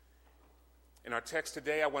In our text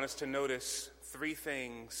today, I want us to notice three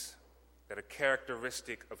things that are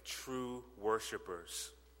characteristic of true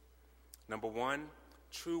worshipers. Number one,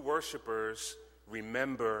 true worshipers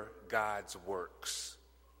remember God's works.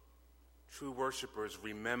 True worshipers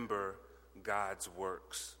remember God's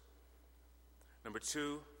works. Number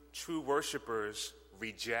two, true worshipers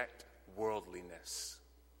reject worldliness.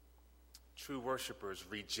 True worshipers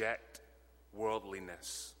reject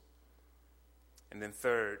worldliness. And then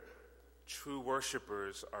third, true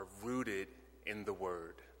worshipers are rooted in the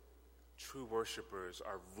Word. True worshipers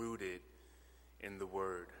are rooted in the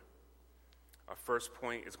Word. Our first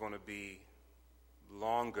point is going to be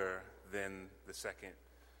longer than the second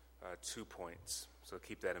 2 points, so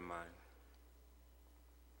keep that in mind.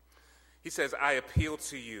 He says, I appeal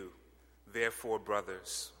to you, therefore,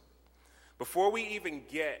 brothers. Before we even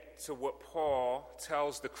get to what Paul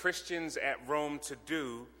tells the Christians at Rome to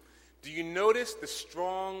do you notice the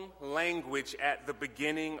strong language at the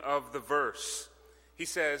beginning of the verse? He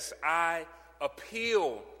says, I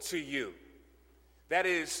appeal to you. That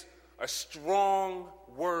is a strong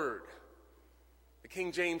word. The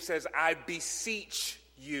King James says, I beseech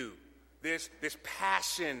you. There's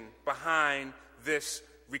passion behind this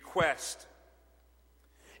request.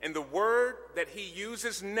 And the word that he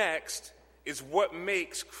uses next is what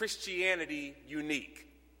makes Christianity unique.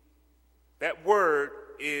 That word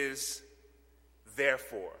is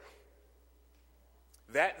therefore.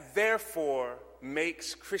 That therefore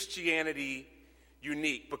makes Christianity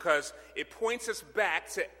unique because it points us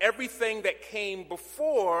back to everything that came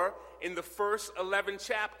before in the first 11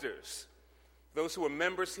 chapters. Those who are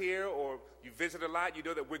members here or you visit a lot, you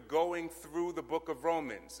know that we're going through the book of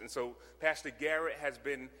Romans. And so Pastor Garrett has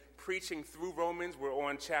been preaching through Romans. We're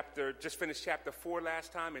on just finished chapter 4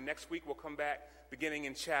 last time, and next week we'll come back beginning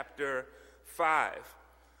in chapter 5.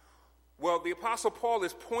 Well, the Apostle Paul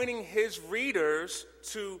is pointing his readers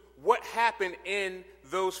to what happened in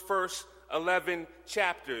those first 11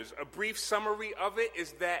 chapters. A brief summary of it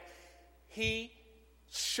is that he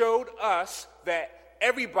showed us that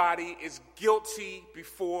everybody is guilty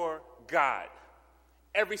before God.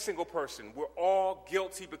 Every single person. We're all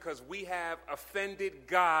guilty because we have offended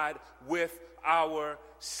God with our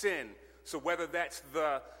sin. So whether that's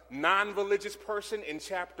the non-religious person in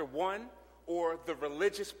chapter 1 or the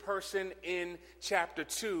religious person in chapter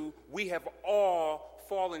 2, we have all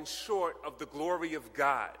fallen short of the glory of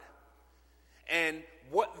God. And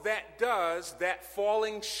what that does, that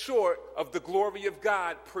falling short of the glory of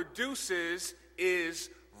God produces is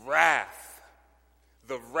wrath.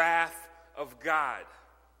 The wrath of God.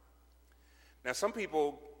 Now, some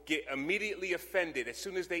people get immediately offended as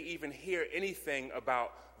soon as they even hear anything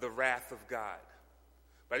about the wrath of God.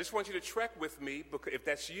 But I just want you to trek with me, if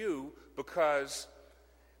that's you, because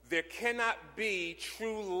there cannot be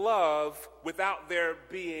true love without there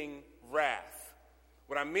being wrath.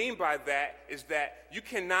 What I mean by that is that you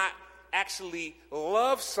cannot actually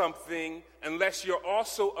love something unless you're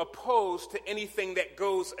also opposed to anything that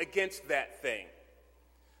goes against that thing.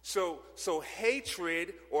 So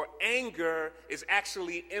hatred or anger is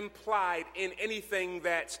actually implied in anything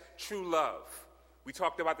that's true love. We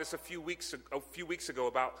talked about this a few weeks ago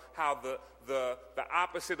about how the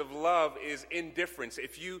opposite of love is indifference.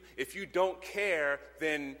 If you don't care,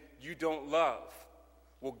 then you don't love.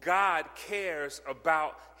 Well, God cares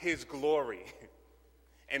about his glory.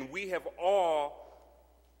 And we have all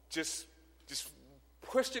just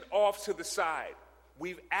pushed it off to the side.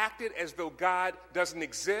 We've acted as though God doesn't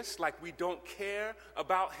exist, like we don't care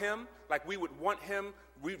about him, like we'd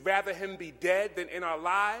rather him be dead than in our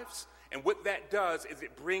lives. And what that does is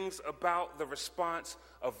it brings about the response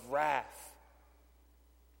of wrath.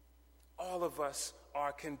 All of us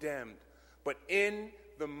are condemned. But in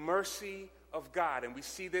the mercy of God, and we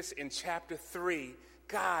see this in chapter 3,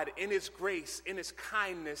 God, in his grace, in his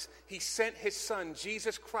kindness, he sent his son,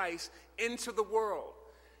 Jesus Christ, into the world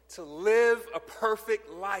to live a perfect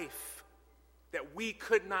life that we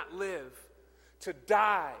could not live, to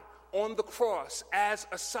die on the cross as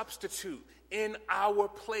a substitute in our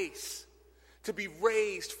place, to be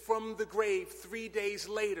raised from the grave 3 days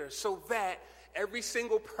later so that every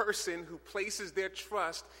single person who places their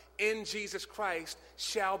trust in Jesus Christ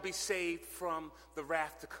shall be saved from the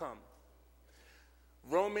wrath to come.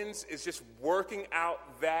 Romans is just working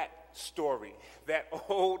out that story, that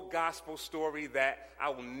old gospel story that I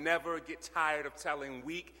will never get tired of telling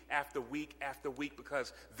week after week after week,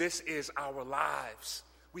 because this is our lives.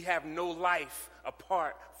 We have no life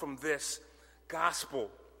apart from this gospel.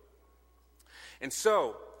 And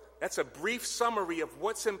so, that's a brief summary of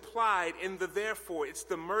what's implied in the therefore. It's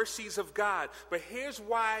the mercies of God. But here's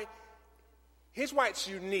why Here's why it's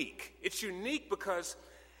unique. It's unique because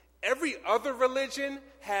every other religion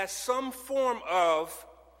has some form of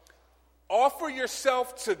offer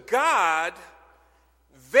yourself to God,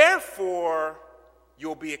 therefore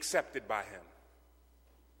you'll be accepted by him.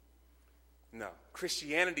 No,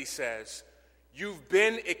 Christianity says you've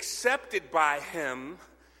been accepted by him,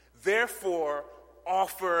 therefore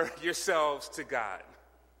offer yourselves to God.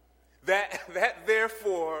 That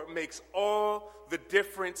therefore makes all the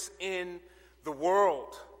difference in the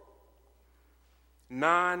world.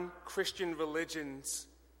 Non-Christian religions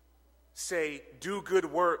say, do good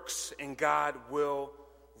works and God will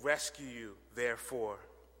rescue you, therefore.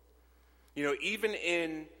 You know, even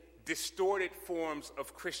in distorted forms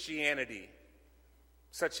of Christianity,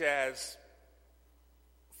 such as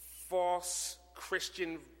false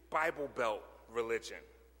Christian Bible Belt religion,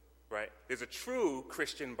 right? There's a true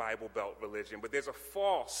Christian Bible Belt religion, but there's a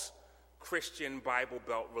false Christian Bible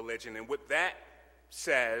Belt religion. And what that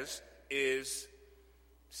says is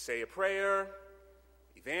say a prayer,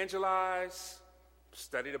 evangelize,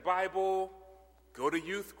 study the Bible, go to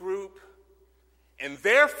youth group, and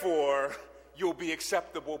therefore you'll be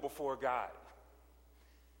acceptable before God.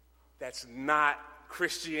 That's not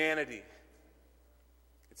Christianity.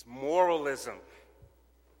 It's moralism.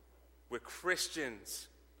 We're Christians.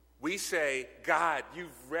 We say, God,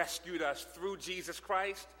 you've rescued us through Jesus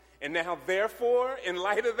Christ, and now therefore, in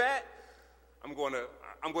light of that, I'm going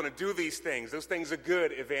to do these things. Those things are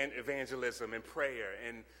good, evangelism and prayer,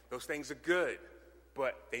 and those things are good,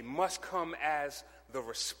 but they must come as the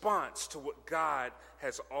response to what God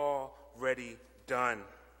has already done.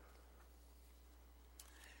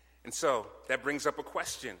 And so that brings up a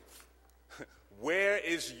question. Where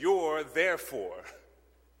is your therefore?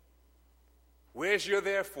 Where's your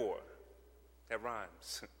therefore? That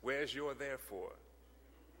rhymes. Where's your therefore?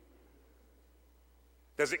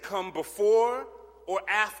 Does it come before or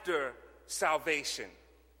after salvation?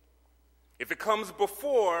 If it comes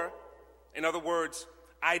before, in other words,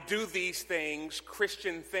 I do these things,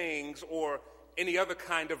 Christian things, or any other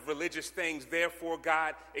kind of religious things, therefore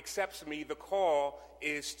God accepts me, the call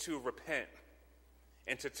is to repent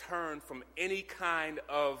and to turn from any kind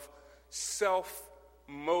of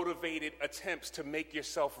self-motivated attempts to make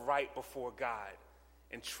yourself right before God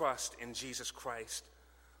and trust in Jesus Christ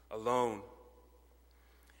alone.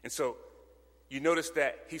 And so you notice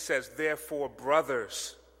that he says, therefore,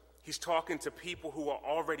 brothers. He's talking to people who are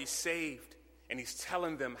already saved, and he's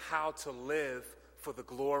telling them how to live for the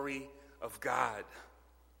glory of God.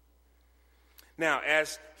 Now,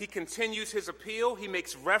 as he continues his appeal, he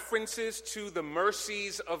makes references to the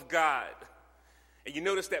mercies of God. And you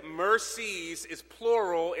notice that mercies is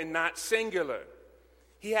plural and not singular.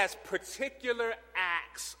 He has particular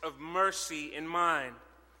acts of mercy in mind.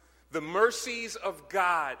 The mercies of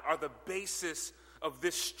God are the basis of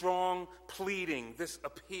this strong pleading, this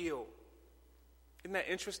appeal. Isn't that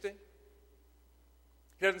interesting?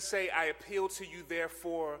 He doesn't say, I appeal to you,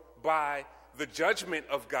 therefore, by the judgment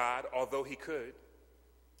of God, although he could.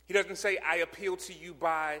 He doesn't say, I appeal to you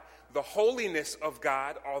by the holiness of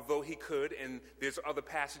God, although he could, and there's other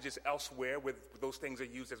passages elsewhere where those things are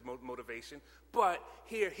used as motivation. But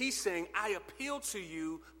here he's saying, I appeal to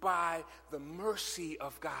you by the mercy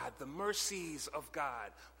of God, the mercies of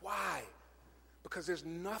God. Why? Because there's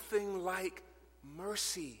nothing like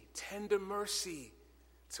mercy, tender mercy,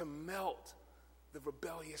 to melt the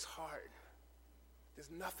rebellious heart.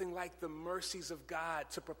 There's nothing like the mercies of God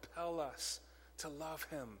to propel us to love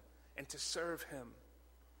him and to serve him.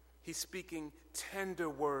 He's speaking tender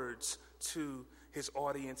words to his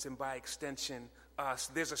audience and by extension us.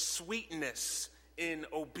 There's a sweetness in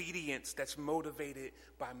obedience that's motivated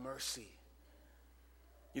by mercy.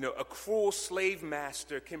 You know, a cruel slave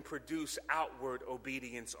master can produce outward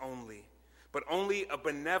obedience only, but only a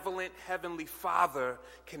benevolent heavenly Father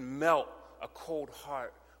can melt a cold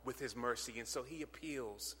heart with his mercy. And so he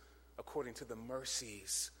appeals according to the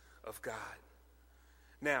mercies of God.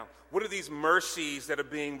 Now, what are these mercies that are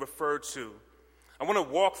being referred to? I want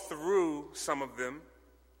to walk through some of them,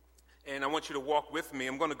 and I want you to walk with me.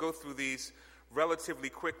 I'm going to go through these relatively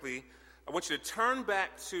quickly. I want you to turn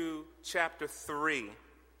back to chapter 3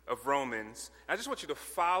 of Romans. I just want you to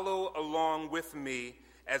follow along with me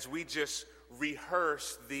as we just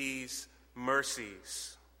rehearse these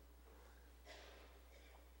mercies.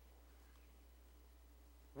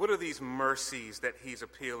 What are these mercies that he's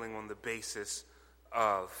appealing on the basis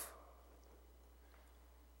of?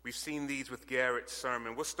 We've seen these with Garrett's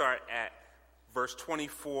sermon. We'll start at verse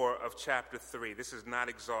 24 of chapter 3. This is not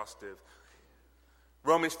exhaustive.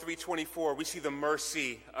 Romans 3:24, we see the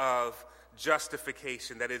mercy of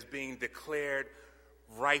justification, that is being declared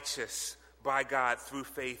righteous by God through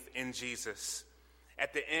faith in Jesus.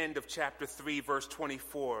 At the end of chapter 3, verse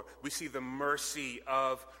 24, we see the mercy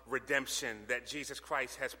of redemption, that Jesus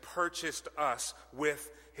Christ has purchased us with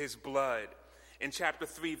his blood. In chapter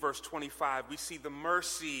 3, verse 25, we see the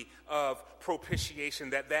mercy of propitiation,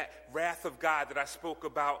 that wrath of God that I spoke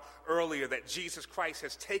about earlier, that Jesus Christ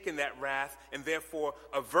has taken that wrath and therefore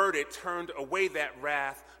averted, turned away that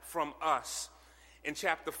wrath from us. In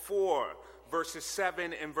chapter 4, verses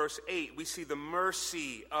 7 and verse 8, we see the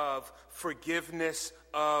mercy of forgiveness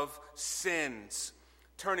of sins.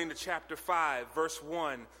 Turning to chapter 5, verse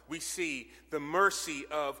 1, we see the mercy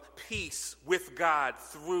of peace with God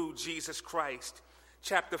through Jesus Christ.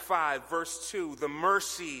 Chapter 5, verse 2, the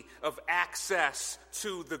mercy of access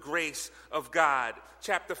to the grace of God.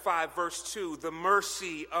 Chapter 5, verse 2, the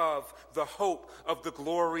mercy of the hope of the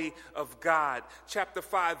glory of God. Chapter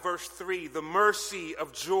 5, verse 3, the mercy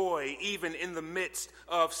of joy even in the midst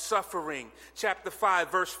of suffering. Chapter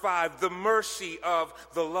 5, verse 5, the mercy of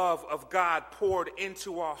the love of God poured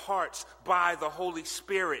into our hearts by the Holy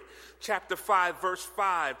Spirit. Chapter 5, verse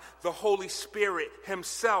 5, the Holy Spirit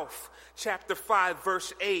himself. Chapter 5,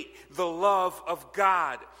 verse 8, the love of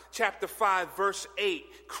God. Chapter 5, verse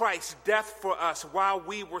 8, Christ's death for us while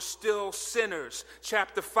we were still sinners.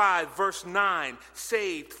 Chapter 5, verse 9,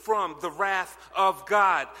 saved from the wrath of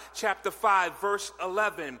God. Chapter 5, verse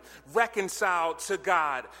 11, reconciled to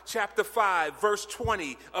God. Chapter 5, verse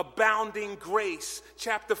 20, abounding grace.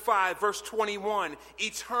 Chapter 5, verse 21,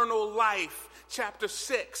 eternal life. Chapter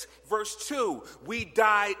 6, verse 2, we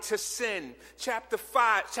died to sin. Chapter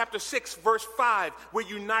 6, verse 5, we're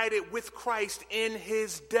united with Christ in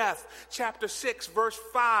his death. Chapter 6, verse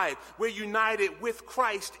 5, we're united with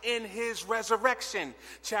Christ in his resurrection.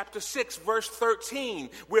 Chapter 6, verse 13,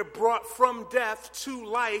 we're brought from death to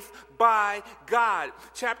life by God.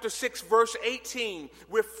 Chapter 6, verse 18,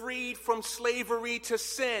 we're freed from slavery to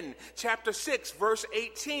sin. Chapter 6, verse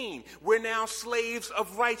 18, we're now slaves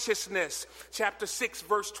of righteousness. Chapter 6,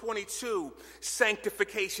 verse 22,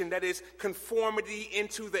 sanctification, that is conformity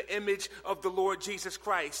into the image of the Lord Jesus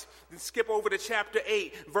Christ. Then skip over to chapter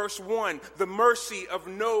 8, verse 1, the mercy of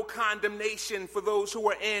no condemnation for those who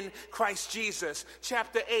are in Christ Jesus.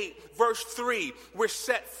 Chapter 8, verse 3, we're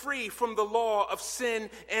set free from the law of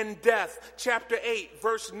sin and death. Chapter 8,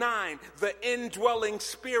 verse 9, the indwelling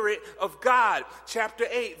Spirit of God. Chapter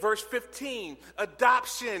 8, verse 15,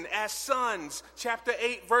 adoption as sons. Chapter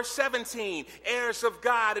 8, verse 17, heirs of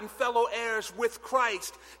God and fellow heirs with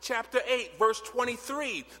Christ. Chapter 8, verse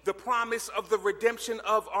 23, the promise of the redemption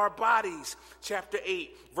of our bodies. Chapter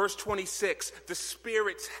 8, verse 26, the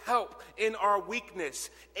Spirit's help in our weakness.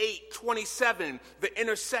 8:27, the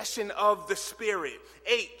intercession of the Spirit.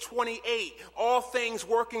 8:28, all things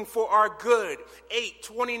working for our good.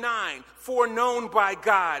 8:29, foreknown by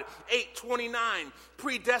God. 8:29,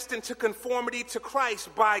 predestined to conformity to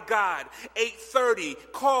Christ by God. 8:30,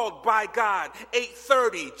 called by God.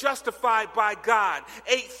 8:30, justified by God.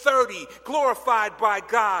 8:30, glorified by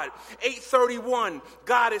God. 8:31,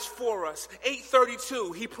 God is for us.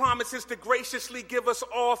 8:32, he promises to graciously give us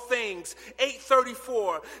all things.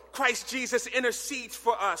 8:34, Christ Jesus intercedes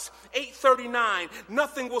for us. 8:39,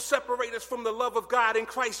 nothing will separate us from the love of God in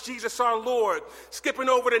Christ Jesus our Lord. Skipping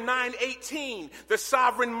over to 9:18, the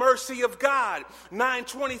sovereign mercy of God.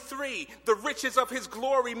 9:23, the riches of his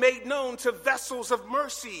glory made known to vessels of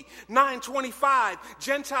mercy. 9:25,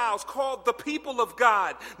 Gentiles called the people of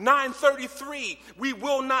God. 9:33, we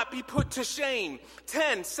will not be put to shame.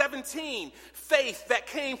 10:17, faith that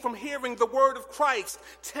came from hearing the word of Christ.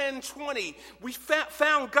 10:20, we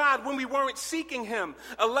found God when we weren't seeking him.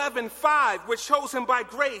 11:5, we're chosen by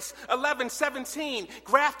grace. 11:17,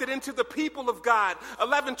 grafted into the people of God.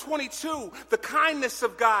 11:22, the kindness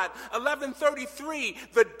of God. 11:33,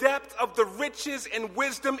 the depth of the riches and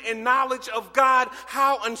wisdom and knowledge of God.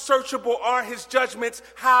 How unsearchable are his judgments,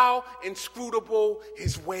 how inscrutable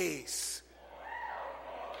his ways.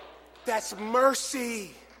 That's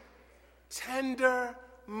mercy. Tender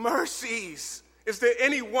mercies. Is there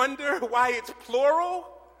any wonder why it's plural?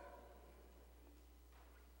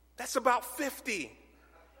 That's about 50.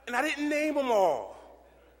 And I didn't name them all.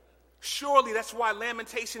 Surely that's why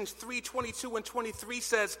Lamentations 3:22 and 23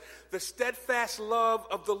 says, the steadfast love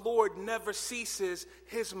of the Lord never ceases.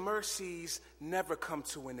 His mercies never come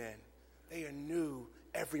to an end. They are new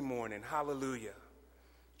every morning. Hallelujah.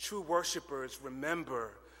 True worshipers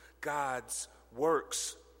remember God's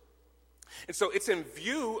works. And so it's in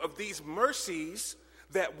view of these mercies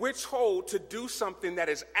that we're told to do something that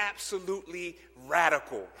is absolutely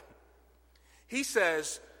radical. He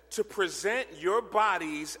says to present your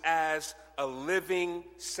bodies as a living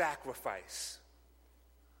sacrifice.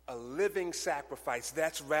 A living sacrifice.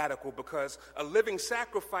 That's radical, because a living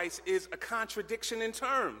sacrifice is a contradiction in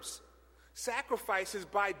terms. Sacrifices,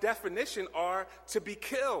 by definition, are to be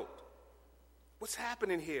killed. What's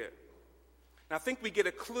happening here? And I think we get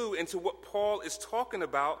a clue into what Paul is talking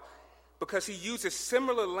about because he uses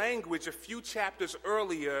similar language a few chapters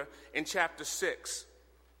earlier in chapter 6.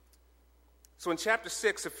 So in chapter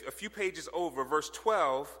 6, a few pages over, verse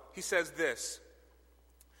 12, he says this: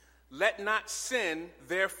 "Let not sin,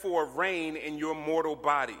 therefore, reign in your mortal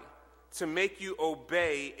body, to make you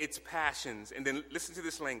obey its passions." And then listen to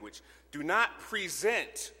this language. "Do not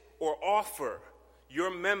present or offer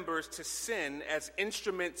your members to sin as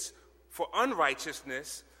instruments for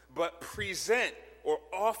unrighteousness, but present or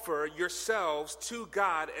offer yourselves to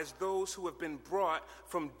God as those who have been brought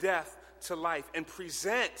from death to life, and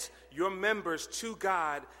present your members to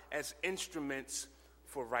God as instruments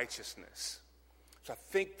for righteousness." So I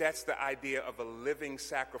think that's the idea of a living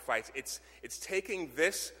sacrifice. It's taking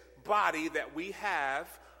this body that we have,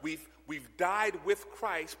 we've died with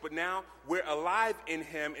Christ, but now we're alive in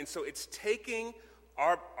him, and so it's taking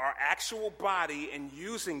our actual body and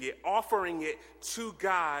using it, offering it to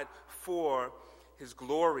God for his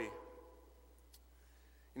glory.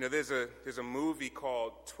 You know, there's a movie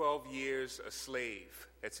called 12 Years a Slave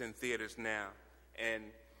that's in theaters now,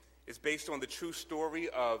 and it's based on the true story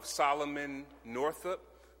of Solomon Northup,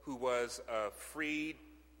 who was a freed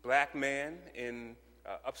black man in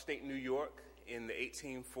upstate New York in the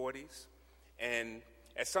 1840s. And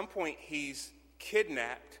at some point, he's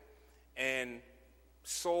kidnapped and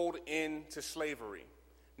sold into slavery.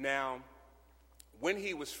 Now, when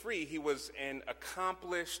he was free, he was an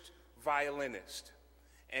accomplished violinist.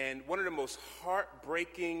 And one of the most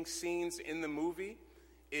heartbreaking scenes in the movie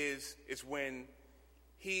is when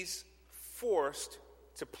he's forced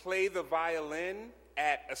to play the violin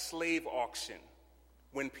at a slave auction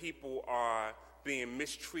when people are being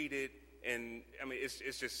mistreated, and I mean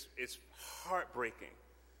it's heartbreaking.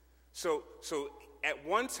 So at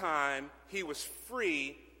one time he was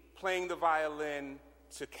free playing the violin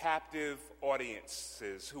to captive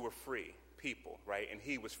audiences who were free people, right? And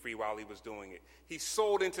he was free while he was doing it. He's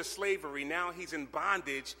sold into slavery. Now he's in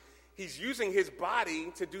bondage. He's using his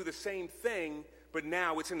body to do the same thing, but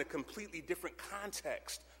now it's in a completely different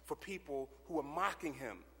context for people who are mocking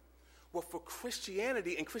him. Well, for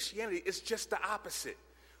Christianity, it's just the opposite.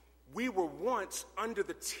 We were once under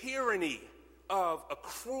the tyranny of a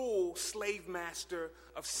cruel slave master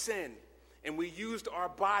of sin, and we used our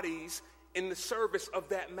bodies in the service of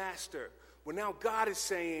that master. Well, now God is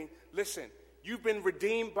saying, listen, you've been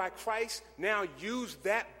redeemed by Christ. Now use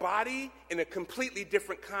that body in a completely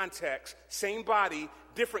different context. Same body,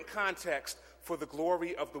 different context, for the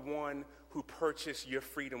glory of the one who purchased your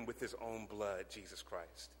freedom with his own blood, Jesus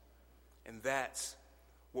Christ. And that's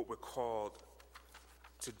what we're called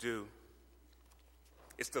to do.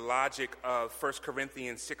 It's the logic of 1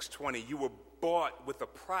 Corinthians 6:20. You were bought with a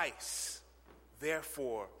price.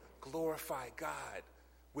 Therefore, glorify God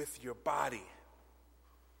with your body.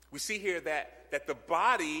 We see here that the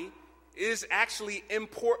body is actually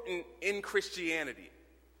important in Christianity.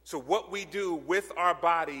 So what we do with our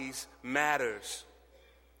bodies matters.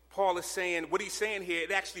 Paul is saying, what he's saying here,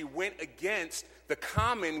 it actually went against the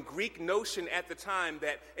common Greek notion at the time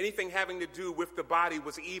that anything having to do with the body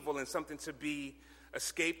was evil and something to be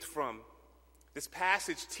escaped from. This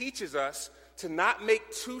passage teaches us to not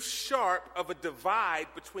make too sharp of a divide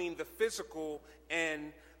between the physical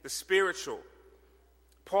and the spiritual.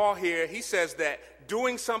 Paul here, he says that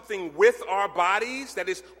doing something with our bodies, that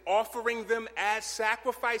is offering them as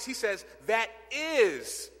sacrifice, he says that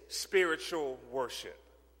is spiritual worship.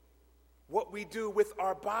 What we do with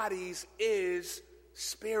our bodies is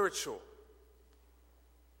spiritual.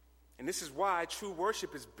 And this is why true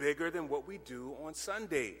worship is bigger than what we do on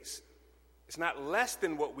Sundays. It's not less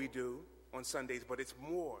than what we do on Sundays, but it's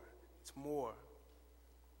more. It's more.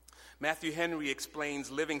 Matthew Henry explains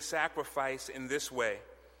living sacrifice in this way.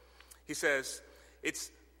 He says,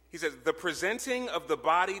 the presenting of the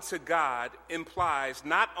body to God implies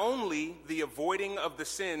not only the avoiding of the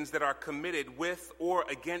sins that are committed with or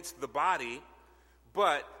against the body,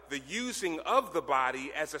 but the using of the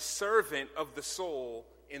body as a servant of the soul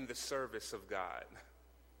in the service of God.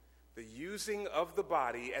 The using of the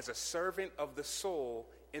body as a servant of the soul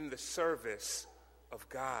in the service of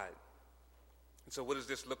God. And so what does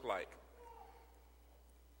this look like?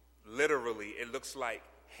 Literally, it looks like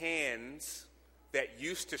hands that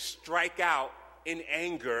used to strike out in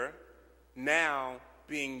anger now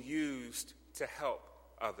being used to help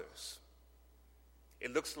others.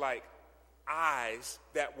 It looks like eyes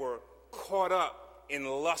that were caught up in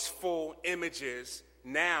lustful images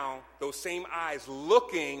now those same eyes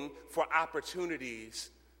looking for opportunities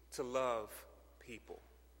to love people.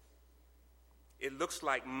 It looks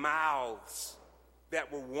like mouths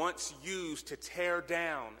that were once used to tear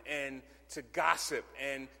down and to gossip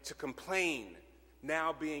and to complain,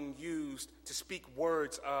 now being used to speak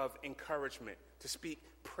words of encouragement, to speak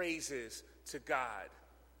praises to God,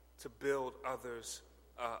 to build others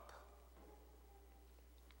up.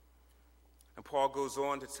 And Paul goes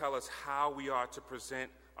on to tell us how we are to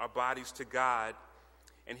present our bodies to God,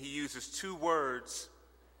 and he uses two words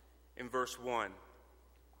in verse 1,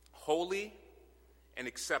 holy and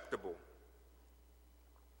acceptable.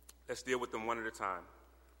 Let's deal with them one at a time.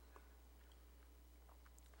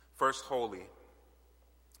 First, holy.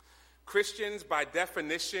 Christians, by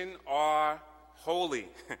definition, are holy.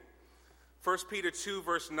 1 Peter 2,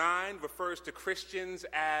 verse 9 refers to Christians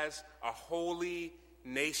as a holy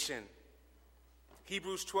nation.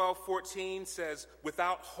 Hebrews 12:14 says,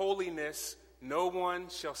 without holiness, no one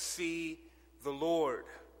shall see the Lord.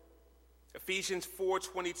 Ephesians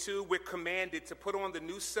 4:22, we're commanded to put on the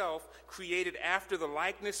new self, created after the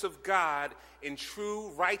likeness of God in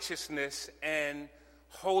true righteousness and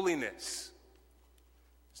holiness.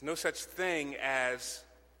 There's no such thing as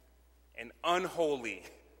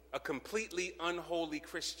a completely unholy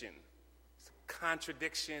Christian. It's a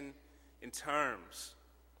contradiction in terms.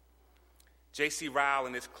 J.C. Ryle,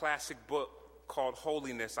 in his classic book called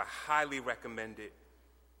Holiness, I highly recommend it.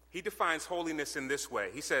 He defines holiness in this way.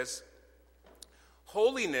 He says,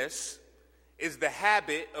 holiness is the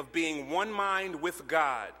habit of being one mind with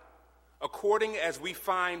God, according as we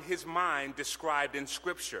find his mind described in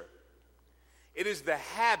Scripture. It is the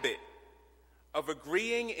habit of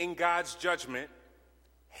agreeing in God's judgment,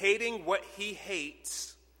 hating what he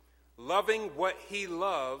hates, loving what he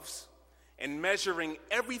loves, and measuring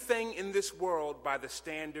everything in this world by the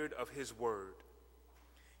standard of his word.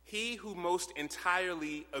 He who most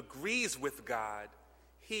entirely agrees with God,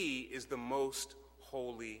 he is the most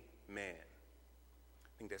holy man. I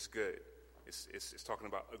think that's good. It's talking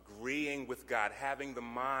about agreeing with God, having the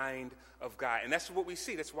mind of God. And that's what we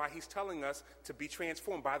see. That's why he's telling us to be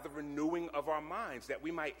transformed by the renewing of our minds, that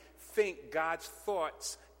we might think God's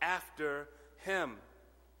thoughts after him.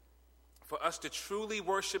 For us to truly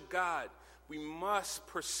worship God, we must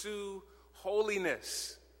pursue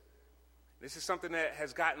holiness. This is something that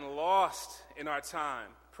has gotten lost in our time.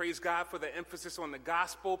 Praise God for the emphasis on the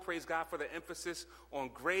gospel. Praise God for the emphasis on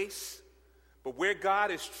grace. But where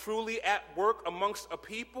God is truly at work amongst a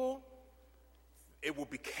people, it will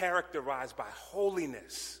be characterized by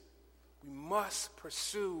holiness. We must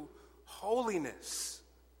pursue holiness.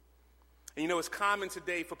 And you know, it's common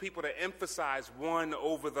today for people to emphasize one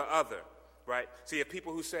over the other, right? So you have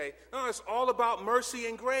people who say, no, it's all about mercy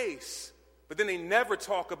and grace. But then they never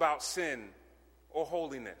talk about sin or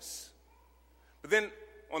holiness. But then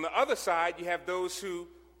on the other side, you have those who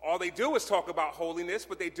all they do is talk about holiness,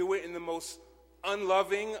 but they do it in the most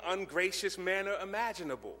unloving, ungracious manner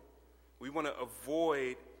imaginable. We want to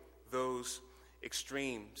avoid those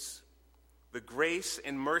extremes. The grace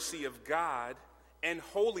and mercy of God and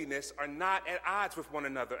holiness are not at odds with one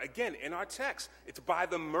another. Again, in our text, it's by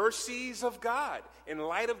the mercies of God. In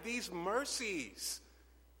light of these mercies,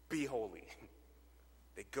 be holy.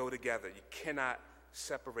 They go together. You cannot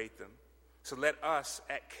separate them. So let us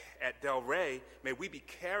at Del Rey, may we be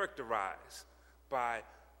characterized by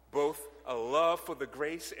both a love for the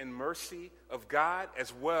grace and mercy of God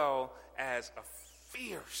as well as a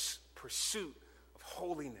fierce pursuit of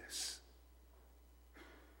holiness.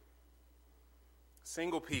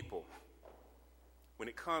 Single people, when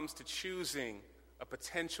it comes to choosing a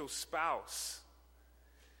potential spouse,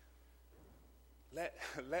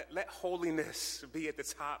 let holiness be at the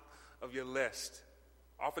top of your list.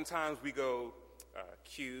 Oftentimes we go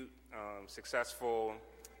cute, successful,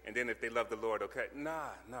 and then if they love the Lord, okay. No.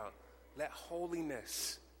 Let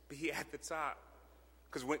holiness be at the top.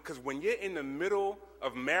 Because when you're in the middle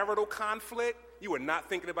of marital conflict, you are not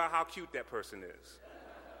thinking about how cute that person is.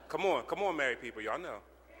 Come on, married people, y'all know.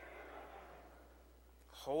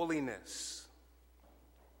 Holiness.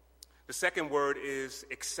 The second word is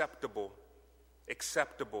acceptable.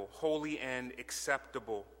 Acceptable, holy and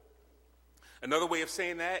acceptable. Another way of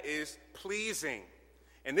saying that is pleasing.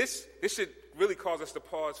 And this should really cause us to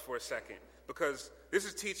pause for a second, because this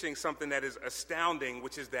is teaching something that is astounding,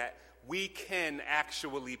 which is that we can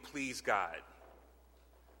actually please God.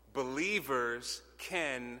 Believers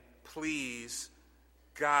can please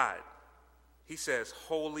God. He says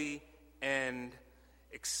holy and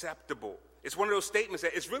acceptable. It's one of those statements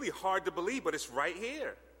that it's really hard to believe, but it's right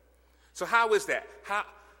here. So how is that?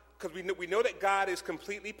 because we know that God is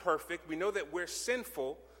completely perfect. We know that we're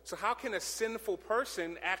sinful. So how can a sinful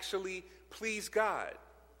person actually please God?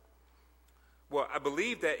 Well, I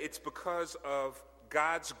believe that it's because of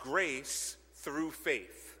God's grace through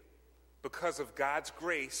faith. Because of God's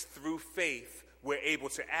grace through faith, we're able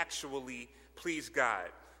to actually please God.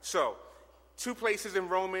 So, 2 places in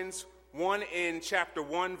Romans, one in chapter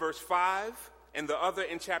 1, verse 5, and the other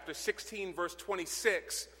in chapter 16, verse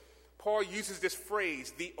 26, Paul uses this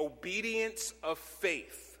phrase, the obedience of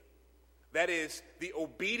faith. That is, the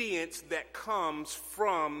obedience that comes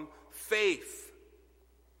from faith.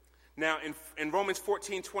 Now, in Romans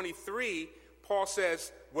 14:23, Paul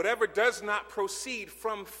says, whatever does not proceed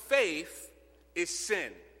from faith is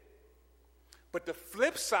sin. But the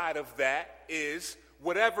flip side of that is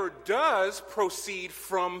whatever does proceed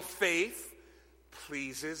from faith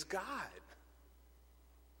pleases God.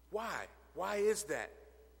 Why? Why is that?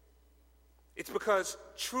 It's because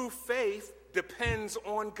true faith depends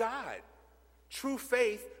on God. True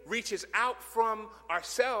faith reaches out from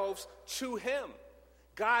ourselves to Him.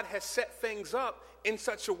 God has set things up in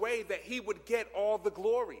such a way that He would get all the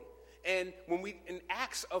glory. And when we, in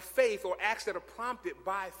acts of faith or acts that are prompted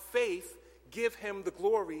by faith, give Him the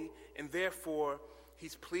glory, and therefore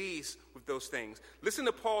He's pleased with those things. Listen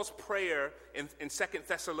to Paul's prayer in 2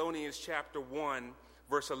 Thessalonians chapter 1,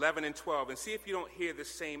 verse 11 and 12, and see if you don't hear the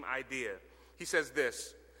same idea. He says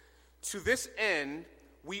this, "To this end,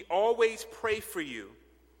 we always pray for you,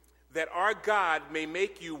 that our God may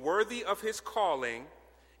make you worthy of His calling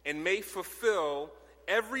and may fulfill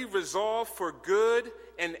every resolve for good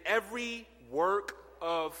and every work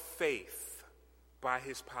of faith by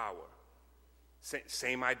His power."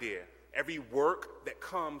 Same idea. Every work that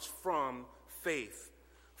comes from faith.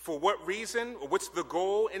 For what reason, or what's the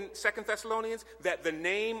goal in 2 Thessalonians? That the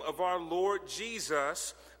name of our Lord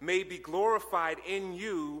Jesus may be glorified in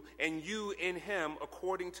you and you in Him,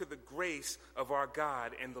 according to the grace of our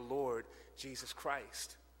God and the Lord Jesus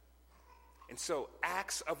Christ. And so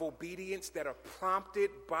acts of obedience that are prompted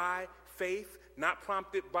by faith, not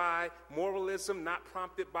prompted by moralism, not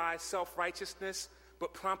prompted by self-righteousness,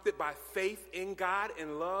 but prompted by faith in God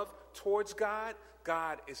and love towards God,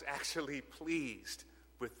 God is actually pleased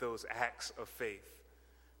with those acts of faith.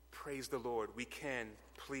 Praise the Lord. We can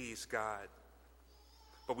please God.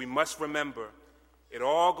 But we must remember, it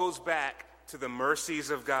all goes back to the mercies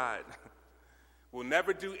of God. We'll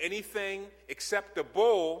never do anything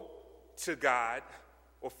acceptable to God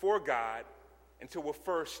or for God until we're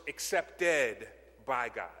first accepted by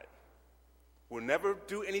God. We'll never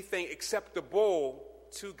do anything acceptable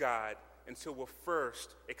to God until we're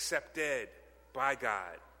first accepted by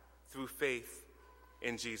God through faith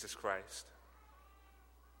in Jesus Christ.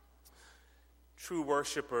 True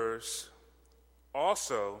worshipers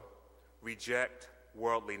also reject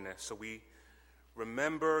worldliness. So we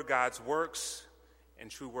remember God's works,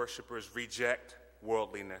 and true worshipers reject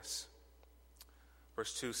worldliness.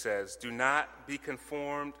 Verse 2 says, "Do not be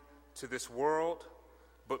conformed to this world,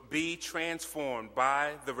 but be transformed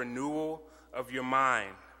by the renewal of your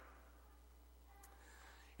mind."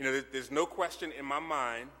 You know, there's no question in my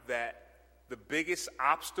mind that the biggest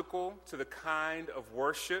obstacle to the kind of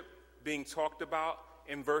worship being talked about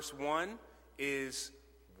in verse 1 is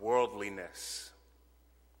worldliness.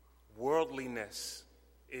 Worldliness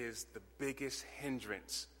is the biggest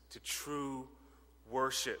hindrance to true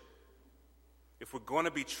worship. If we're going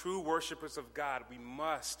to be true worshipers of God, we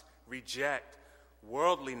must reject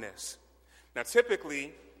worldliness. Now,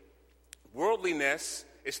 typically, worldliness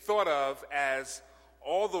is thought of as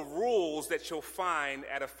all the rules that you'll find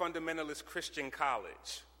at a fundamentalist Christian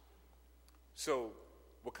college. So,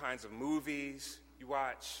 what kinds of movies you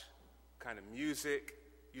watch, what kind of music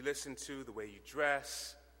you listen to, the way you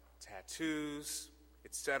dress, tattoos,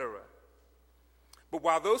 etc. But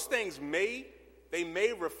while those things may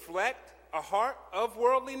reflect a heart of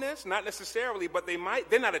worldliness, not necessarily, but they're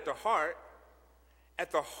not at the heart. At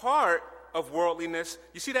the heart of worldliness,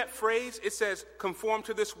 you see that phrase? It says, conform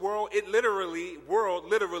to this world. World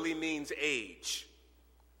literally means age.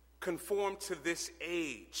 Conform to this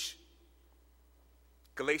age.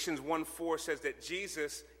 Galatians 1:4 says that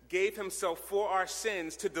Jesus gave Himself for our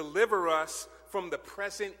sins to deliver us from the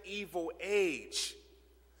present evil age.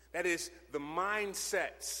 That is, the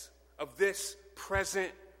mindsets of this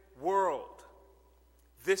present world,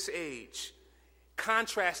 this age,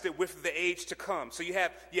 contrasted with the age to come. So you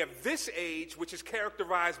have this age, which is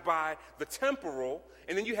characterized by the temporal,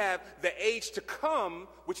 and then you have the age to come,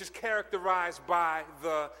 which is characterized by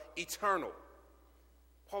the eternal.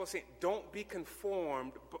 Paul is saying, don't be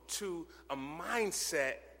conformed to a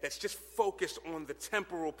mindset that's just focused on the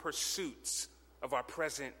temporal pursuits of our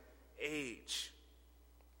present age.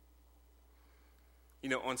 You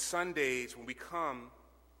know, on Sundays when we come,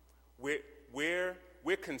 we're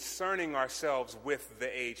concerning ourselves with the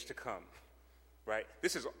age to come, right?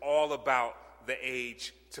 This is all about the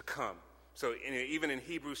age to come. So even in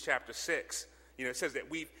Hebrews chapter 6, it says that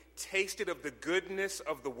we've tasted of the goodness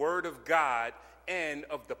of the Word of God and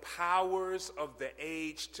of the powers of the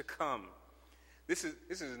age to come. This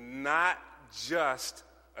is not just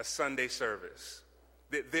a Sunday service.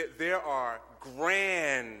 There are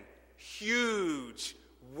grand, huge,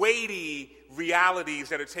 weighty realities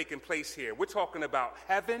that are taking place here. We're talking about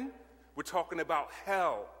heaven. We're talking about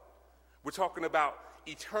hell. We're talking about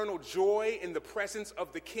eternal joy in the presence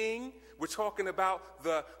of the King. We're talking about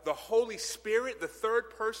the Holy Spirit, the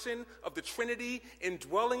third person of the Trinity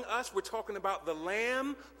indwelling us. We're talking about the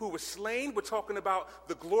Lamb who was slain. We're talking about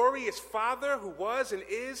the glorious Father who was and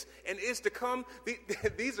is to come.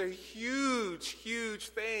 These are huge, huge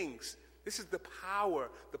things. This is the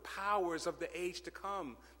powers of the age to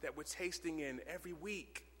come that we're tasting in every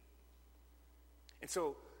week. And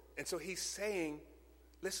so he's saying,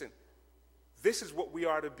 listen, this is what we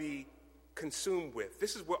are to be consumed with.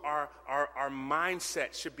 This is what our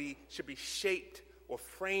mindset should be shaped or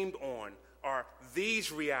framed on, are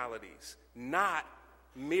these realities, not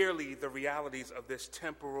merely the realities of this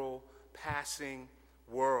temporal, passing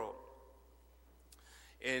world.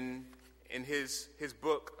 In his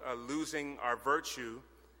book, Losing Our Virtue,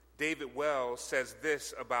 David Wells says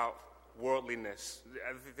this about worldliness.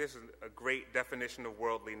 I think this is a great definition of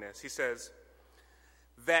worldliness. He says,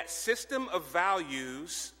 that system of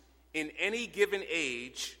values in any given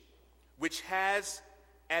age which has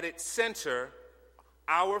at its center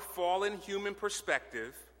our fallen human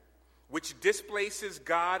perspective, which displaces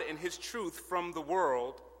God and his truth from the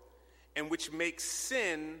world, and which makes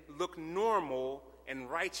sin look normal and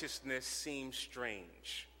righteousness seem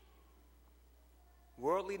strange.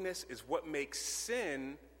 Worldliness is what makes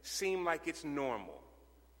sin seem like it's normal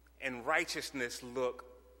and righteousness look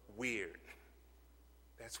weird.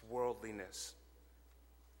 That's worldliness.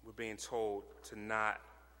 We're being told to not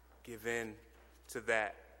give in to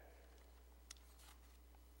that.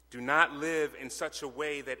 Do not live in such a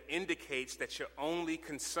way that indicates that you're only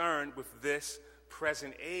concerned with this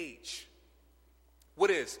present age.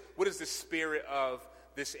 What is the spirit of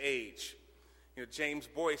this age? James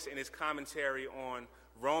Boyce, in his commentary on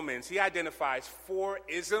Romans, he identifies 4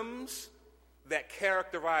 isms that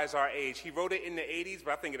characterize our age. He wrote it in the 80s,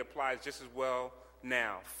 but I think it applies just as well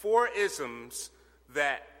now. 4 isms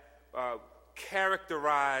that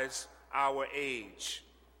characterize our age.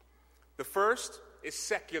 The first is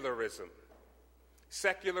secularism.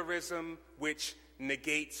 Secularism which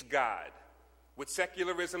negates God. What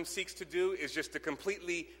secularism seeks to do is just to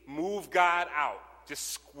completely move God out.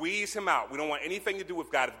 Just squeeze him out. We don't want anything to do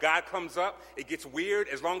with God. If God comes up, it gets weird.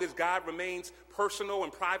 As long as God remains personal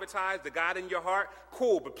and privatized, the God in your heart,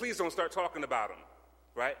 cool, but please don't start talking about him,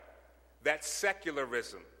 right? That's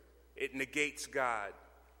secularism. It negates God.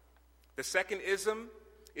 The second ism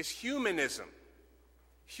is humanism.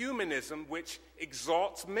 Humanism, which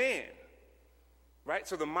exalts man, right?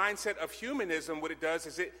 So the mindset of humanism, what it does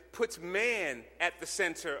is it puts man at the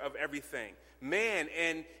center of everything. Man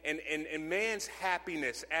and man's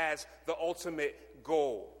happiness as the ultimate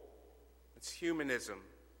goal. It's humanism.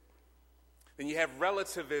 Then you have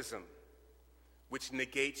relativism, which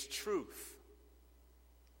negates truth.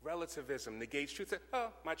 Relativism negates truth. Oh,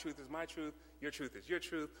 my truth is my truth. Your truth is your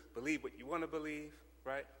truth. Believe what you want to believe,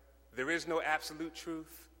 right? There is no absolute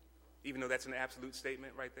truth, even though that's an absolute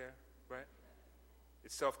statement right there, right?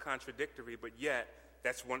 It's self-contradictory, but yet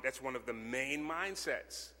that's one of the main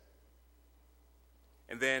mindsets.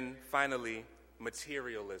 And then finally,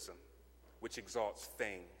 materialism, which exalts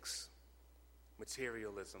things.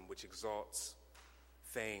 Materialism, which exalts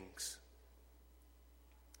things.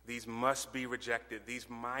 These must be rejected. These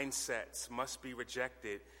mindsets must be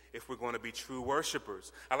rejected if we're going to be true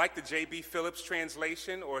worshipers. I like the J.B. Phillips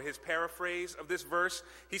translation, or his paraphrase of this verse.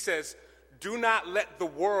 He says, do not let the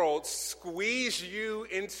world squeeze you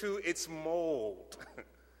into its mold.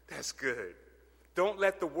 That's good. Don't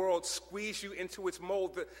let the world squeeze you into its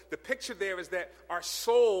mold. The picture there is that our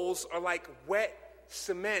souls are like wet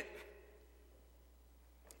cement.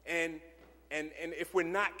 And if we're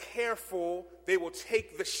not careful, they will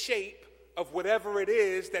take the shape of whatever it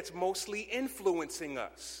is that's mostly influencing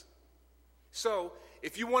us. So,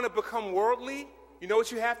 if you want to become worldly, you know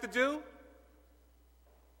what you have to do?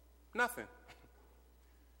 Nothing.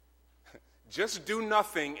 Just do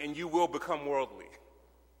nothing and you will become worldly.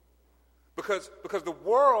 Because the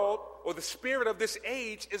world or the spirit of this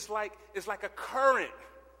age is like a current.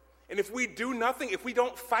 And if we do nothing, if we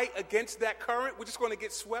don't fight against that current, we're just going to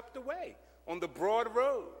get swept away on the broad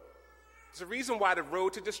road. There's a reason why the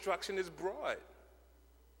road to destruction is broad. It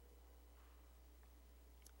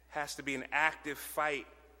has to be an active fight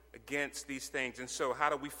against these things. And so how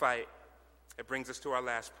do we fight? It brings us to our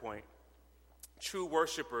last point. True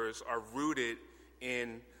worshipers are rooted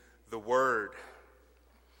in the Word.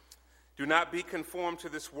 Do not be conformed to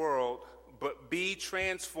this world, but be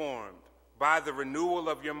transformed by the renewal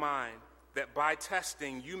of your mind, that by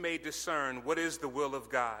testing you may discern what is the will of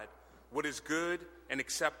God, what is good and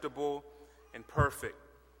acceptable and perfect.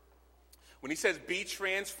 When he says be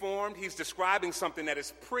transformed, he's describing something that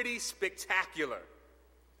is pretty spectacular.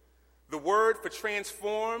 The word for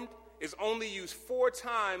transformed is only used 4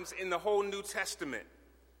 times in the whole New Testament.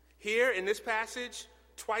 Here in this passage,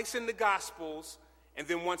 twice in the Gospels, and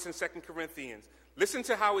then once in 2 Corinthians. Listen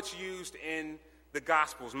to how it's used in the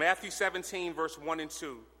Gospels. Matthew 17, verse 1 and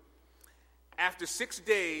 2. After 6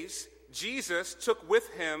 days, Jesus took with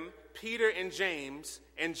him Peter and James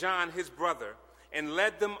and John, his brother, and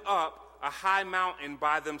led them up a high mountain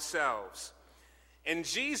by themselves. And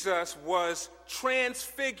Jesus was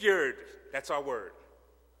transfigured. That's our word.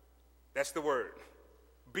 That's the word.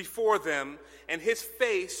 Before them, and his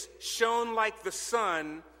face shone like the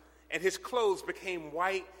sun, and his clothes became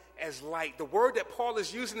white as light. The word that Paul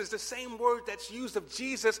is using is the same word that's used of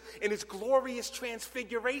Jesus in his glorious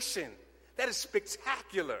transfiguration. That is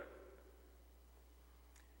spectacular.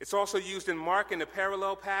 It's also used in Mark in a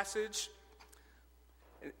parallel passage.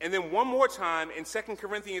 And then one more time in 2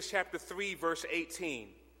 Corinthians chapter 3, verse 18.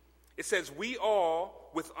 It says, we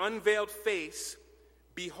all, with unveiled face,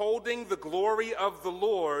 beholding the glory of the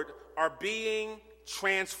Lord, are being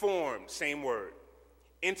transformed, same word,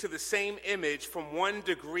 into the same image from one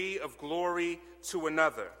degree of glory to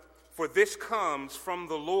another. For this comes from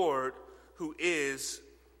the Lord, who is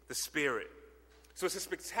the Spirit. So it's a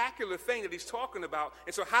spectacular thing that he's talking about.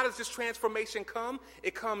 And so how does this transformation come?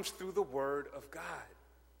 It comes through the Word of God.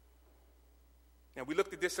 Now, we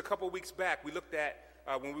looked at this a couple weeks back. We looked at,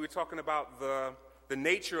 when we were talking about the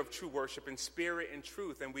nature of true worship in spirit and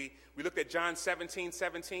truth. And we looked at John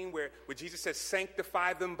 17:17, where Jesus says,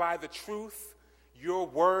 sanctify them by the truth. Your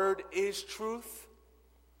word is truth.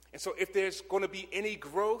 And so if there's going to be any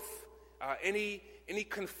growth, any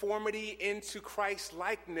conformity into Christ's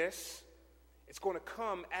likeness, it's going to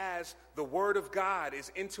come as the word of God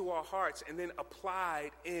is into our hearts and then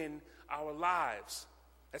applied in our lives.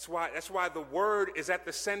 That's why the word is at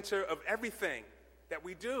the center of everything that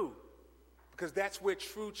we do, because that's where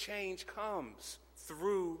true change comes,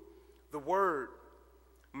 through the word.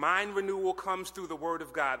 Mind renewal comes through the word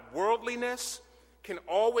of God. Worldliness can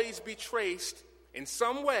always be traced in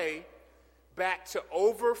some way back to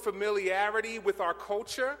over familiarity with our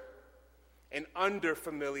culture and under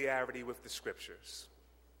familiarity with the scriptures.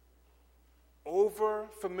 Over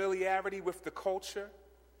familiarity with the culture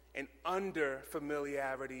and under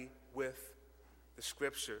familiarity with the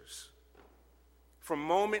scriptures. From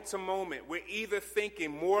moment to moment, we're either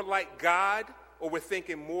thinking more like God or we're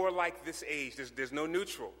thinking more like this age. There's no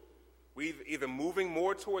neutral. We're either moving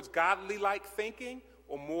more towards godly-like thinking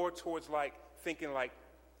or more towards thinking like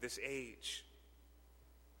this age.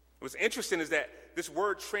 What's interesting is that this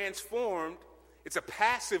word transformed, it's a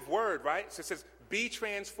passive word, right? So it says, be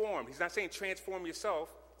transformed. He's not saying transform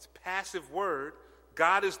yourself. It's a passive word.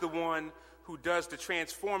 God is the one who does the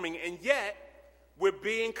transforming, and yet we're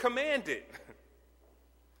being commanded.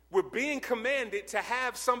 We're being commanded to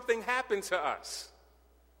have something happen to us.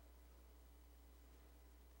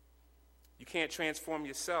 You can't transform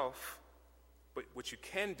yourself, but what you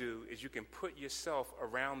can do is you can put yourself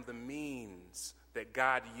around the means that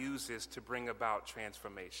God uses to bring about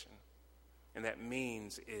transformation. And that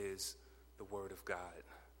means is the Word of God.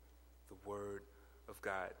 The Word of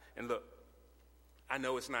God. And look, I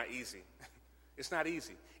know it's not easy. It's not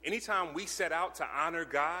easy. Anytime we set out to honor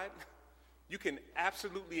God, you can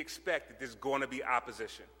absolutely expect that there's going to be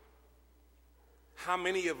opposition. How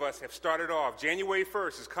many of us have started off, January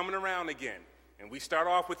 1st is coming around again, and we start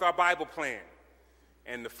off with our Bible plan.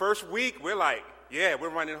 And the first week, we're like, yeah, we're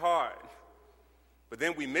running hard. But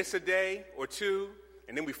then we miss a day or two,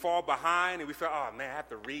 and then we fall behind, and we feel, oh, man, I have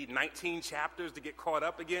to read 19 chapters to get caught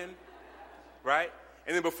up again, right?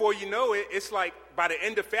 And then before you know it, it's like by the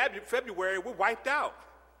end of February, we're wiped out.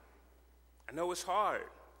 I know it's hard.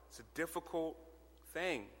 It's a difficult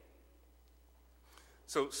thing.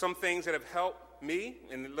 So some things that have helped me,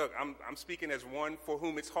 and look, I'm speaking as one for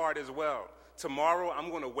whom it's hard as well. Tomorrow, I'm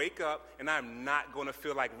going to wake up, and I'm not going to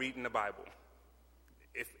feel like reading the Bible.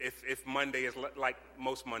 If Monday is like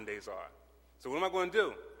most Mondays are. So what am I going to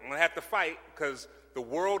do? I'm going to have to fight because the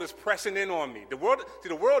world is pressing in on me. The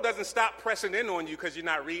world doesn't stop pressing in on you because you're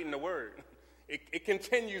not reading the word. It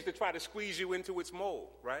continues to try to squeeze you into its mold,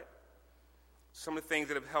 right? Some of the things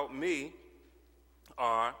that have helped me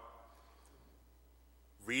are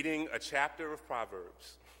reading a chapter of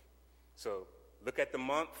Proverbs. So look at the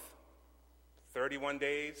month, 31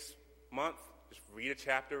 days month, just read a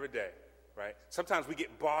chapter a day, right? Sometimes we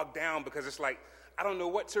get bogged down because it's like, I don't know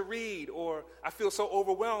what to read, or I feel so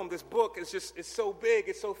overwhelmed. This book is it's so big,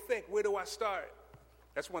 it's so thick. Where do I start?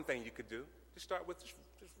 That's one thing you could do. Just start with, just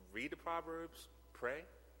read the Proverbs, pray,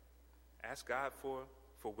 ask God for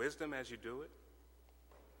wisdom as you do it.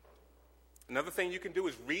 Another thing you can do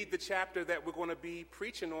is read the chapter that we're going to be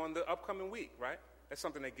preaching on the upcoming week, right? That's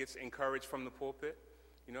something that gets encouraged from the pulpit,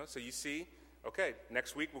 so you see, okay,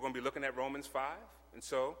 next week we're going to be looking at Romans 5, and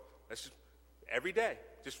so let's just, every day,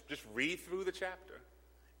 just read through the chapter.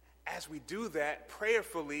 As we do that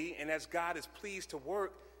prayerfully and as God is pleased to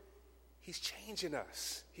work, he's changing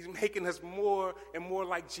us. He's making us more and more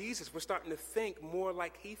like Jesus. We're starting to think more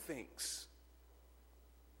like he thinks.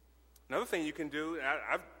 Another thing you can do, and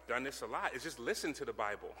I've done this a lot, is just listen to the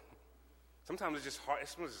Bible. Sometimes it's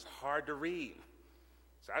just hard to read.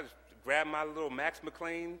 So I just grab my little Max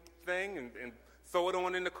McLean thing and throw it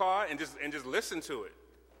on in the car and just listen to it.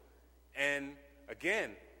 And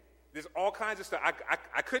again, there's all kinds of stuff.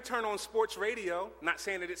 I could turn on sports radio, not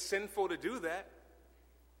saying that it's sinful to do that,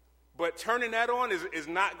 but turning that on is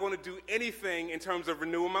not going to do anything in terms of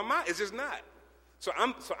renewing my mind. It's just not. So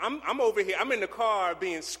I'm over here. I'm in the car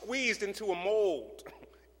being squeezed into a mold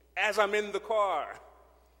as I'm in the car.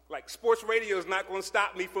 Like sports radio is not going to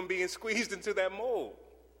stop me from being squeezed into that mold.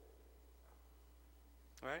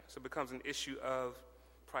 All right? So it becomes an issue of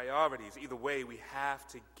priorities. Either way, we have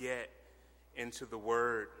to get into the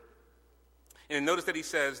Word. And notice that he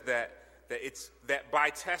says that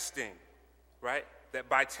by testing, right? That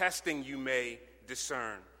by testing you may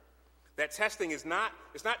discern. That testing it's not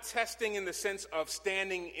testing in the sense of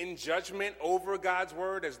standing in judgment over God's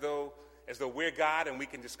word as though we're God and we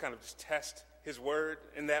can just kind of just test his word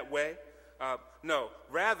in that way. No,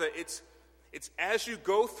 rather it's as you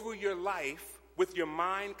go through your life with your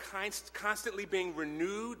mind constantly being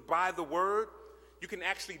renewed by the word, you can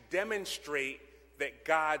actually demonstrate that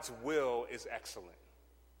God's will is excellent.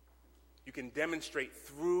 You can demonstrate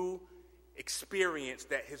through experience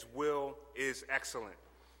that his will is excellent.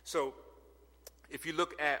 So if you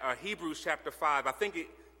look at Hebrews chapter 5, I think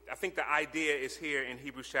the idea is here in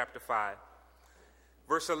Hebrews chapter 5.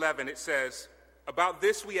 Verse 11, it says, "About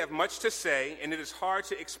this we have much to say, and it is hard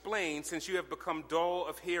to explain since you have become dull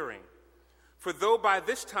of hearing. For though by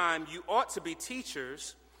this time you ought to be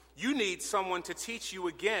teachers, you need someone to teach you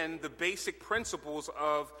again the basic principles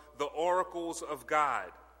of the oracles of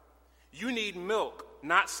God. You need milk,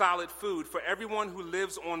 not solid food, for everyone who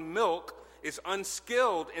lives on milk is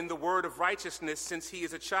unskilled in the word of righteousness since he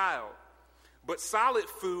is a child. But solid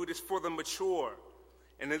food is for the mature."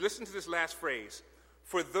 And then listen to this last phrase.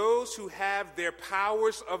 "For those who have their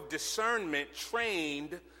powers of discernment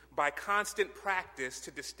trained by constant practice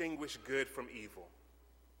to distinguish good from evil."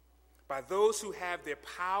 By those who have their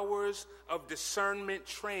powers of discernment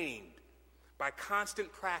trained by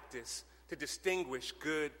constant practice to distinguish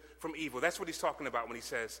good from evil. That's what he's talking about when he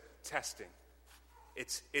says testing.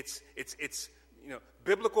 It's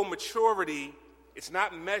biblical maturity. It's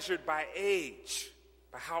not measured by age,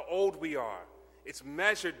 by how old we are. It's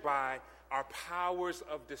measured by our powers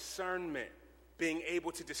of discernment, being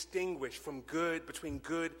able to distinguish between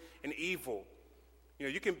good and evil.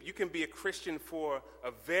 You can be a Christian for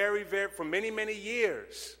for many, many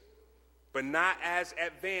years, but not as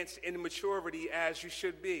advanced in maturity as you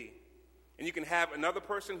should be. And you can have another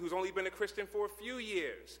person who's only been a Christian for a few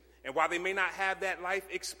years. And while they may not have that life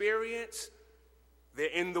experience, they're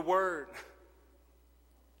in the Word.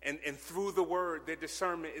 And through the Word, their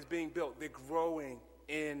discernment is being built. They're growing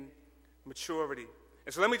in maturity.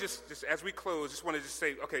 And so let me just as we close, just want to just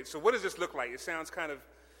say, okay, so what does this look like? It sounds kind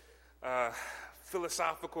of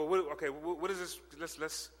philosophical. What is this?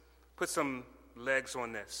 Let's put some legs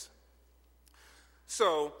on this.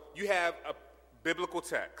 So you have a biblical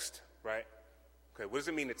text, right? Okay, what does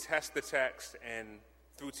it mean to test the text and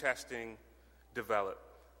through testing develop?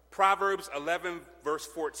 Proverbs 11, verse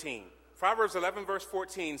 14. Proverbs 11, verse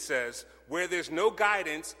 14 says, "Where there's no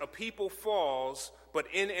guidance, a people falls, but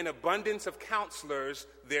in an abundance of counselors,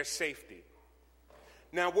 there's safety."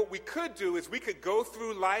 Now, what we could do is we could go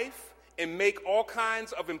through life and make all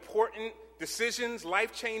kinds of important decisions,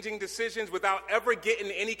 life-changing decisions, without ever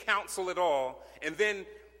getting any counsel at all, and then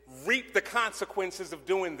reap the consequences of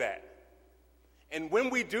doing that. And when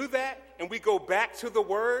we do that and we go back to the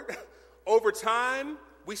Word, over time,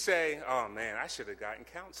 we say, oh man, I should have gotten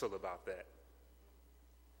counsel about that.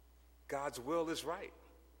 God's will is right.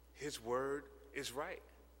 His word is right.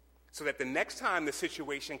 So that the next time the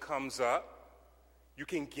situation comes up, you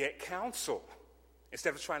can get counsel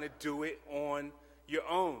instead of trying to do it on your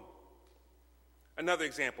own. Another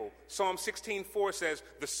example, Psalm 16:4 says,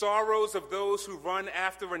 the sorrows of those who run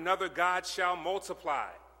after another God shall multiply.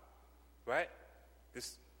 Right?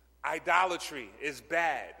 This idolatry is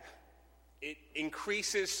bad. It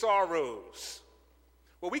increases sorrows.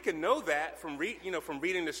 Well, we can know that from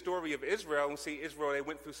reading the story of Israel and see Israel, they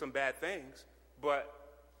went through some bad things. But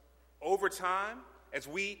over time, as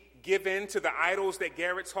we give in to the idols that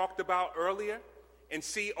Garrett talked about earlier and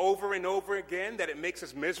see over and over again that it makes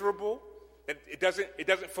us miserable, that it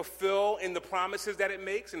doesn't fulfill in the promises that it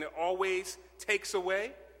makes and it always takes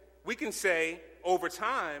away, we can say over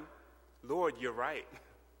time, Lord, you're right.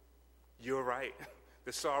 You're right.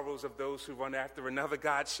 The sorrows of those who run after another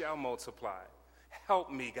God shall multiply.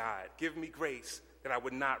 Help me, God. Give me grace that I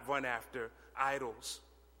would not run after idols.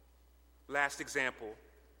 Last example,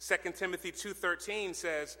 2 Timothy 2:13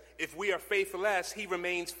 says, if we are faithless, he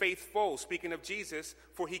remains faithful, speaking of Jesus,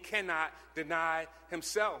 for he cannot deny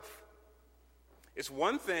himself. It's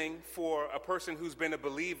one thing for a person who's been a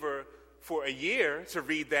believer for a year to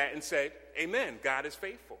read that and say, amen, God is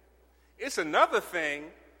faithful. It's another thing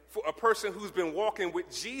for a person who's been walking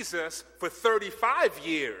with Jesus for 35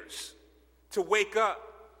 years to wake up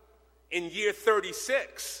in year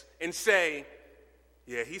 36 and say,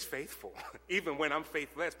 yeah, he's faithful, even when I'm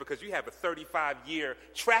faithless, because you have a 35-year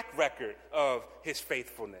track record of his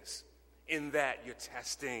faithfulness. In that, you're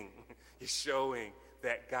testing, you're showing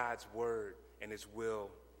that God's word and his will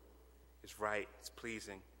is right, it's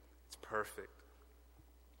pleasing, it's perfect.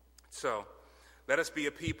 So, let us be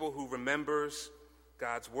a people who remembers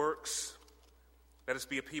God's works. Let us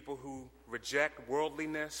be a people who reject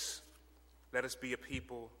worldliness. Let us be a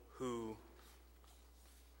people who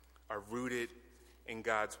are rooted in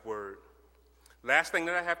God's word. Last thing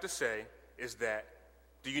that I have to say is that,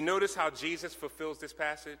 do you notice how Jesus fulfills this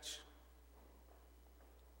passage?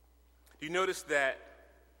 Do you notice that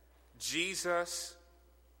Jesus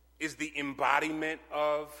is the embodiment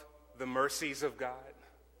of the mercies of God?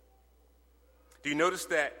 Do you notice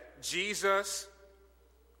that Jesus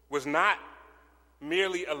was not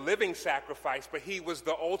merely a living sacrifice, but he was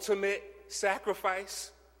the ultimate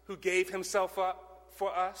sacrifice who gave himself up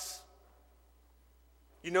for us?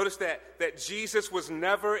 You notice that Jesus was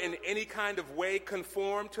never in any kind of way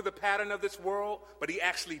conformed to the pattern of this world, but he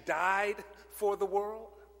actually died for the world?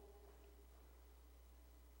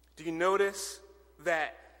 Do you notice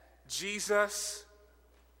that Jesus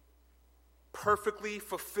perfectly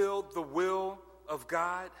fulfilled the will of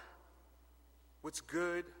God? What's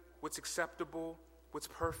good, what's acceptable, what's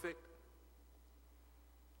perfect?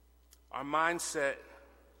 Our mindset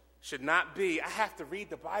should not be, I have to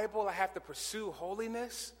read the Bible, I have to pursue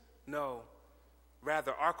holiness. No.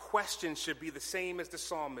 Rather, our question should be the same as the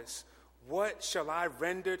psalmist. What shall I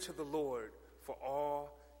render to the Lord for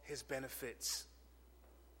all his benefits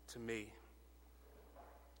to me?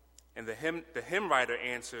 And the hymn writer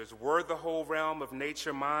answers, were the whole realm of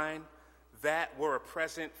nature mine, that were a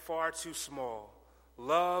present far too small.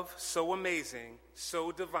 Love so amazing,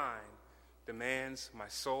 so divine, demands my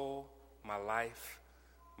soul, my life,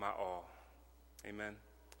 my all. Amen.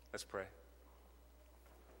 Let's pray.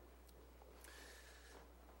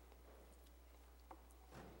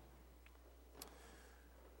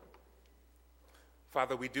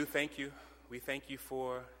 Father, we do thank you. We thank you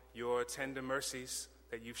for your tender mercies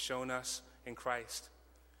that you've shown us in Christ.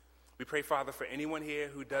 We pray, Father, for anyone here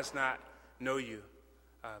who does not know you,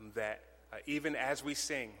 that even as we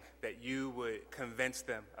sing, that you would convince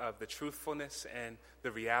them of the truthfulness and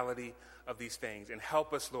the reality of these things. And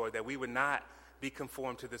help us, Lord, that we would not be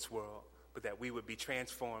conformed to this world, but that we would be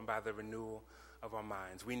transformed by the renewal of our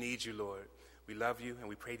minds. We need you, Lord. We love you, and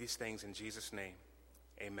we pray these things in Jesus' name.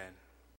 Amen.